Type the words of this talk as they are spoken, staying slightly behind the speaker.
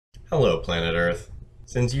Hello, Planet Earth.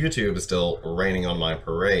 Since YouTube is still raining on my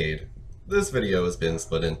parade, this video has been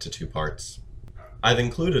split into two parts. I've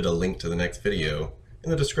included a link to the next video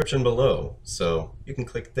in the description below, so you can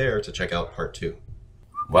click there to check out part 2.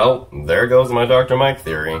 Well, there goes my Dr. Mike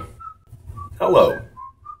theory. Hello,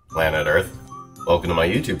 Planet Earth. Welcome to my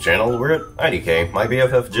YouTube channel. We're at IDK, my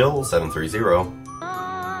BFF Jill 730.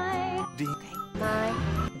 My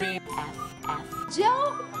BFF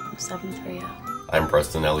Jill 730. I'm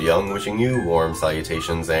Preston L. Young, wishing you warm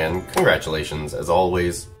salutations and congratulations, as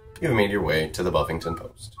always. You've made your way to the Buffington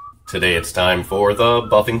Post. Today it's time for the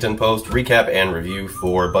Buffington Post recap and review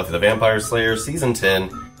for Buffy the Vampire Slayer Season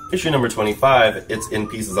 10, Issue number 25. It's In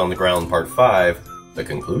Pieces on the Ground, Part 5, the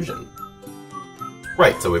conclusion.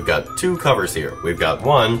 Right, so we've got two covers here. We've got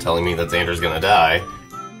one telling me that Xander's gonna die,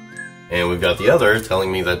 and we've got the other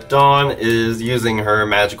telling me that Dawn is using her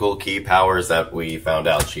magical key powers that we found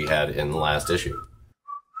out she had in the last issue.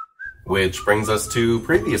 Which brings us to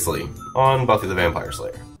previously on Buffy the Vampire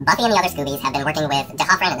Slayer. Buffy and the other Scoobies have been working with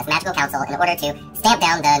D'Hoffryn and this magical council in order to stamp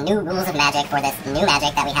down the new rules of magic for this new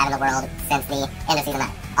magic that we have in the world since the end of Season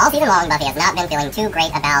 9. All season long, Buffy has not been feeling too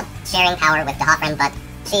great about sharing power with D'Hoffryn, but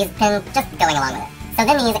she's been just going along with it. So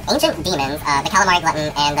then these ancient demons, the Calamari Glutton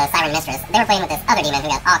and the Siren Mistress, they were playing with this other demon who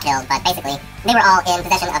got all killed, but basically they were all in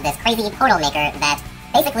possession of this crazy portal maker that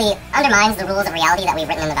basically undermines the rules of reality that we've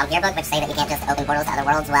written in the Vampire book, which say that you can't just open portals to other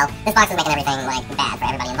worlds. Well, this box is making everything, like, bad for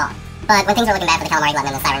everybody involved. But when things are looking bad for the Calamari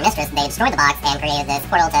Glutton and the Siren Mistress, they destroyed the box and created this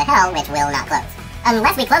portal to hell, which will not close.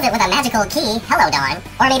 Unless we close it with a magical key, hello Dawn,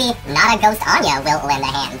 or maybe not-Ghost-Anya will lend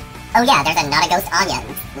a hand. Oh yeah, there's a not-Ghost-Anya.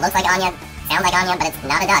 Looks like Anya, sounds like Anya, but it's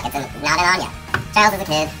not a duck, it's not an Anya. Giles is a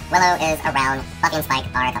kid, Willow is around, Buffy and Spike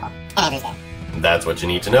are a couple, and Andrew's gay. That's what you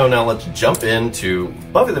need to know. Now let's jump into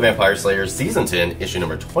Buffy the Vampire Slayer Season 10, Issue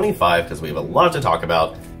number 25, because we have a lot to talk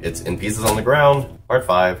about. It's In Pieces on the Ground, Part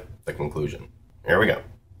 5, the conclusion. Here we go.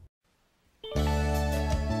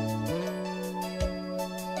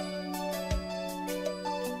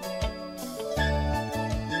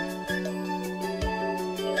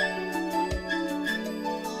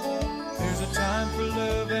 There's a time for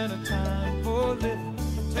love and a time for living.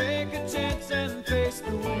 Take a chance and face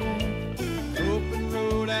the wind. Open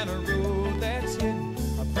road and a road that's hidden.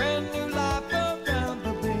 A brand new life around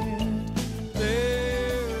the bend.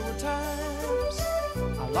 There were times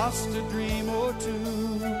I lost a dream or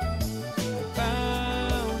two. I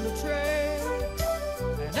found a trail,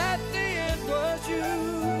 and at the end was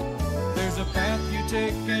you. There's a path you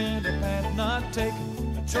take and a path not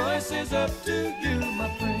taken. The choice is up to you, my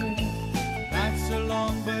friend. Nights are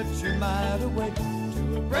long, but you might awaken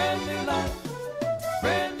to a brand new life,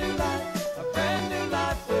 brand new life, a brand new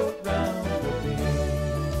life around the bend.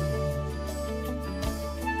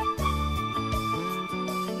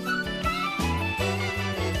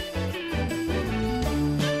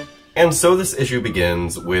 And so this issue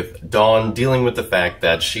begins with Dawn dealing with the fact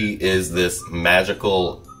that she is this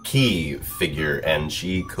magical key figure and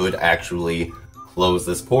she could actually close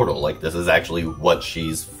this portal. Like, this is actually what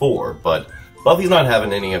she's for, but Buffy's not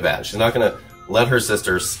having any of that. She's not gonna let her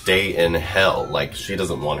sister stay in hell. Like, she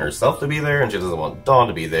doesn't want herself to be there, and she doesn't want Dawn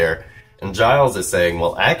to be there. And Giles is saying,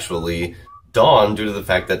 well, actually, Dawn, due to the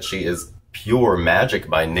fact that she is pure magic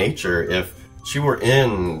by nature, if she were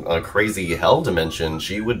in a crazy hell dimension,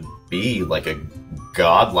 she would be like a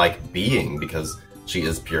godlike being because she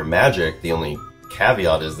is pure magic. The only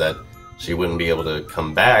caveat is that she wouldn't be able to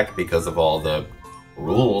come back because of all the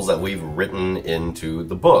rules that we've written into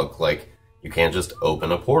the book. Like, you can't just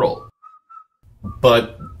open a portal.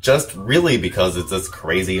 But just really because it's this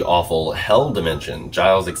crazy, awful hell dimension.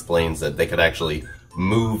 Giles explains that they could actually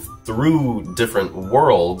move through different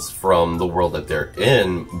worlds from the world that they're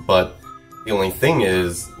in, but the only thing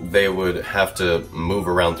is they would have to move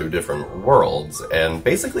around through different worlds. And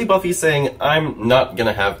basically Buffy's saying, I'm not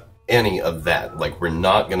gonna have any of that. Like, we're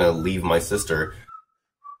not gonna leave my sister.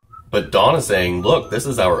 But Dawn is saying, look, this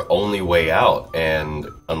is our only way out, and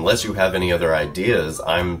unless you have any other ideas,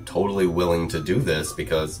 I'm totally willing to do this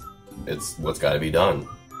because it's what's gotta be done.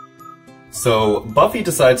 So Buffy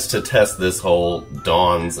decides to test this whole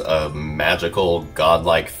Dawn's a magical,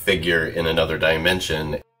 godlike figure in another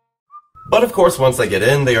dimension. But of course, once they get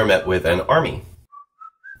in, they are met with an army.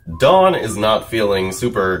 Dawn is not feeling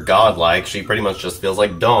super godlike, she pretty much just feels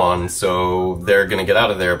like Dawn, so they're gonna get out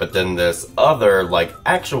of there, but then this other, like,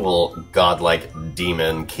 actual godlike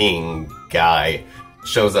demon king guy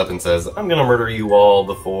shows up and says, I'm gonna murder you all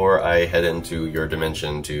before I head into your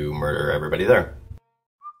dimension to murder everybody there.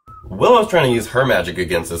 Willow's trying to use her magic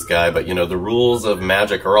against this guy, but you know, the rules of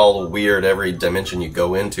magic are all weird every dimension you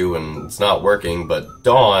go into, and it's not working, but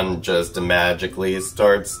Dawn just magically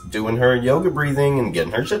starts doing her yoga breathing and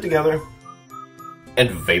getting her shit together.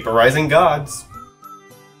 And vaporizing gods.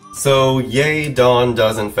 So, yay, Dawn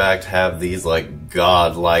does in fact have these, like,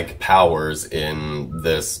 godlike powers in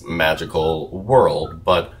this magical world,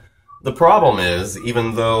 but the problem is,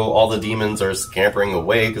 even though all the demons are scampering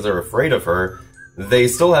away because they're afraid of her, they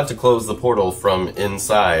still have to close the portal from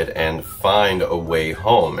inside and find a way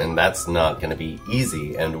home, and that's not going to be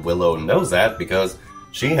easy, and Willow knows that because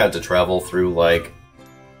she had to travel through, like,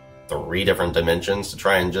 3 different dimensions to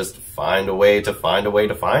try and just find a way to find a way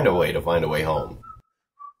to find a way to find a way home.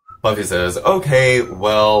 Buffy says, okay,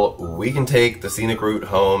 well, we can take the scenic route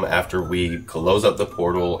home after we close up the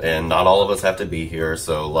portal, and not all of us have to be here,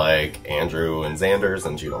 so, like, Andrew and Xander,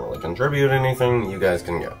 since you don't really contribute anything, you guys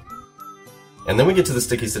can go. And then we get to the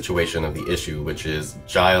sticky situation of the issue, which is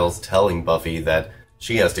Giles telling Buffy that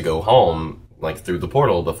she has to go home, like, through the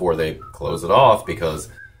portal before they close it off, because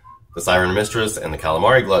the Siren Mistress and the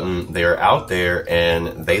Calamari Glutton, they are out there,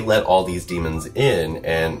 and they let all these demons in,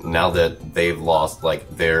 and now that they've lost, like,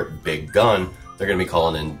 their big gun, they're gonna be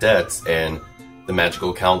calling in debts, and the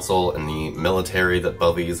Magical Council and the military that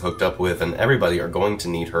Buffy's hooked up with, and everybody are going to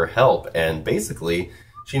need her help, and basically,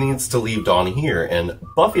 she needs to leave Dawn here, and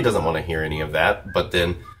Buffy doesn't want to hear any of that, but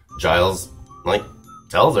then Giles, like,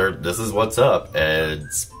 tells her this is what's up, and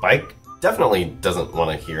Spike definitely doesn't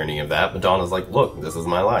want to hear any of that, but Dawn is like, look, this is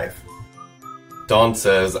my life. Dawn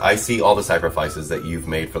says, I see all the sacrifices that you've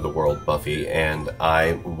made for the world, Buffy, and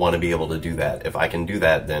I want to be able to do that. If I can do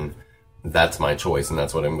that, then that's my choice, and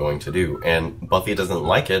that's what I'm going to do. And Buffy doesn't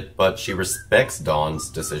like it, but she respects Dawn's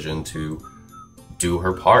decision to do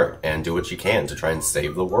her part and do what she can to try and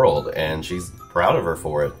save the world, and she's proud of her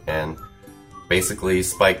for it. And basically,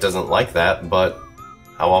 Spike doesn't like that, but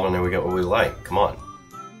how often do we get what we like? Come on.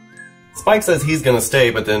 Spike says he's gonna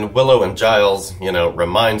stay, but then Willow and Giles, you know,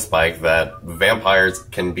 remind Spike that vampires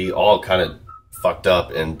can be all kind of fucked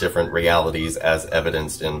up in different realities as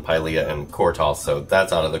evidenced in Pylea and Kortos, so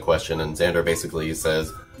that's out of the question, and Xander basically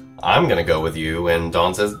says, I'm gonna go with you, and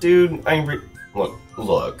Dawn says, dude,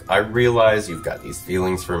 Look, I realize you've got these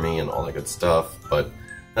feelings for me and all that good stuff, but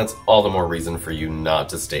that's all the more reason for you not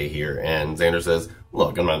to stay here. And Xander says,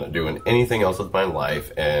 look, I'm not doing anything else with my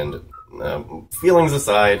life, and feelings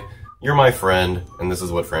aside, you're my friend, and this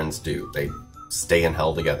is what friends do. They stay in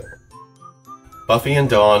hell together. Buffy and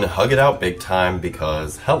Dawn hug it out big time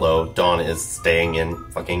because, hello, Dawn is staying in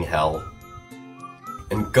fucking hell.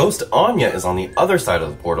 And Ghost-Anya is on the other side of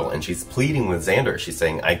the portal, and she's pleading with Xander. She's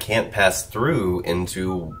saying, I can't pass through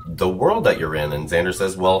into the world that you're in. And Xander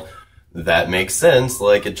says, well, that makes sense.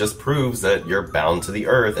 Like, it just proves that you're bound to the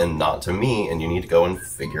earth and not to me, and you need to go and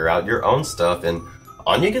figure out your own stuff. And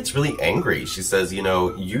Anya gets really angry. She says, you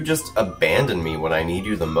know, you just abandoned me when I need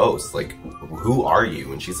you the most. Like, who are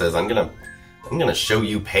you? And she says, I'm gonna show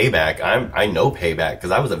you payback. I know payback,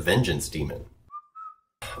 because I was a vengeance demon.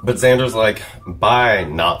 But Xander's like, bye,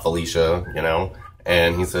 not Felicia, you know?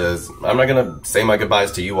 And he says, I'm not gonna say my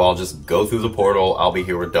goodbyes to you all, just go through the portal, I'll be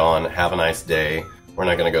here with Dawn, have a nice day. We're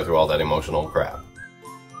not gonna go through all that emotional crap.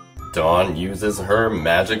 Dawn uses her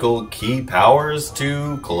magical key powers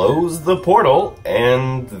to close the portal,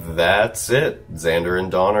 and that's it. Xander and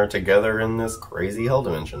Dawn are together in this crazy hell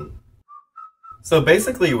dimension. So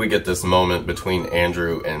basically we get this moment between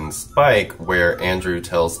Andrew and Spike where Andrew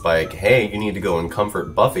tells Spike, hey, you need to go and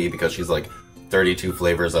comfort Buffy because she's like 32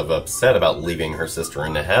 flavors of upset about leaving her sister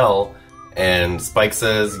into hell. And Spike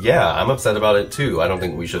says, yeah, I'm upset about it too. I don't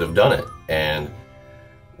think we should have done it. And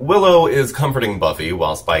Willow is comforting Buffy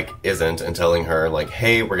while Spike isn't and telling her, like,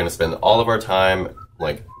 hey, we're going to spend all of our time,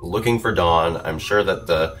 like, looking for Dawn. I'm sure that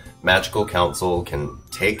the Magical Council can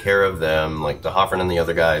take care of them, like DeHoffrin and the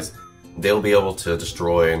other guys. They'll be able to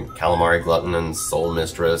destroy Calamari Glutton and Soul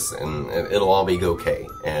Mistress, and it'll all be okay.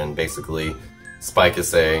 And basically, Spike is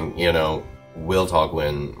saying, you know, we'll talk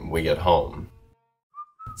when we get home.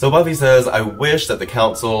 So Buffy says, I wish that the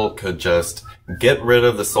Council could just get rid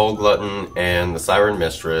of the Soul Glutton and the Siren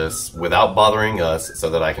Mistress without bothering us so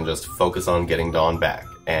that I can just focus on getting Dawn back.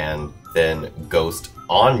 And then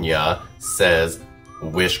Ghost-Anya says,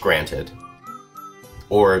 wish granted.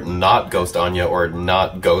 Or not Ghost-Anya, or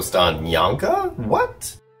not Ghost-Anyanka?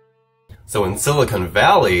 What? So in Silicon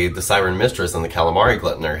Valley, the Siren Mistress and the Calamari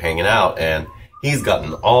Glutton are hanging out, and he's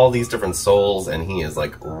gotten all these different souls, and he is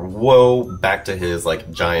like, whoa, back to his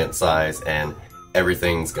like giant size, and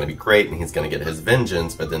everything's gonna be great, and he's gonna get his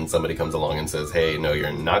vengeance, but then somebody comes along and says, hey, no,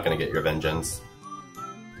 you're not gonna get your vengeance.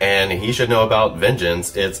 and he should know about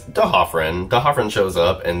vengeance. It's D'Hoffryn. D'Hoffryn shows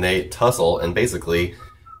up, and they tussle, and basically,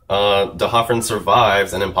 D'Hoffryn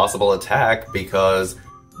survives an impossible attack because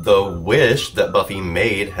the wish that Buffy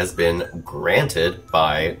made has been granted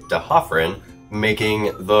by D'Hoffryn,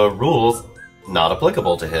 making the rules not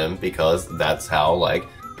applicable to him, because that's how, like,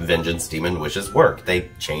 vengeance demon wishes work. They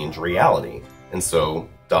change reality. And so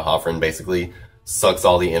D'Hoffryn basically sucks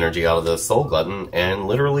all the energy out of the Soul Glutton and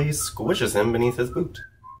literally squishes him beneath his boot.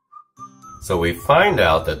 So we find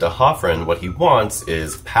out that D'Hoffryn, what he wants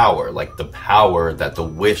is power, like the power that the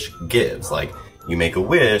wish gives. Like, you make a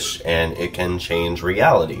wish and it can change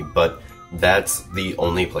reality, but that's the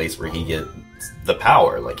only place where he gets the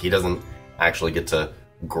power. Like, he doesn't actually get to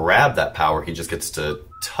grab that power, he just gets to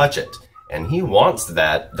touch it. And he wants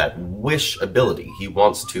that wish ability. He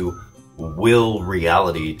wants to will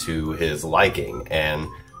reality to his liking. And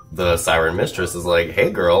the Siren Mistress is like, hey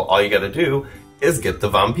girl, all you gotta do is get the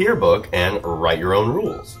vampire book and write your own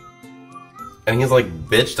rules. And he's like,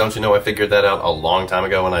 bitch, don't you know I figured that out a long time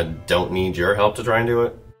ago and I don't need your help to try and do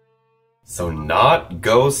it? So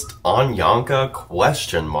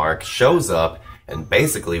not-Ghost-Anya shows up, and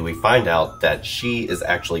basically we find out that she is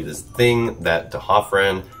actually this thing that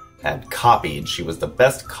D'Hoffryn had copied. She was the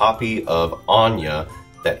best copy of Anya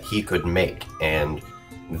that he could make, and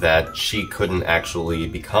that she couldn't actually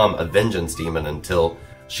become a vengeance demon until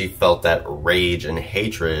she felt that rage and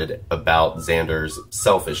hatred about Xander's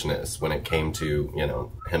selfishness when it came to, you know,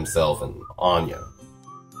 himself and Anya.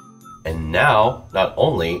 And now, not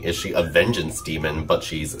only is she a vengeance demon, but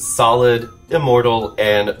she's solid, immortal,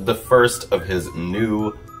 and the first of his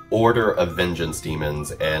new order of vengeance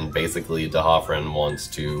demons, and basically D'Hoffryn wants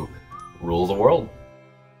to rule the world.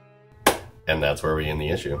 And that's where we end the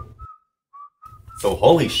issue. So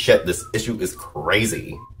holy shit, this issue is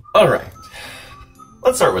crazy. Alright.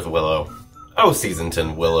 Let's start with Willow. Oh, Season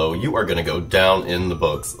 10 Willow, you are gonna go down in the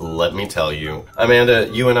books, let me tell you. Amanda,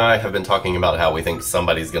 you and I have been talking about how we think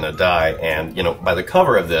somebody's gonna die, and, you know, by the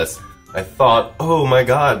cover of this, I thought, oh my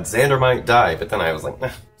god, Xander might die, but then I was like, nah,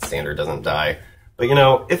 Xander doesn't die. But you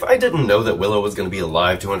know, if I didn't know that Willow was gonna be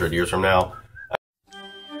alive 200 years from now,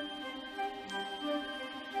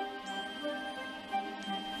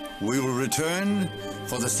 We will return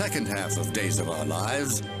for the second half of Days of Our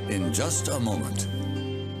Lives in just a moment.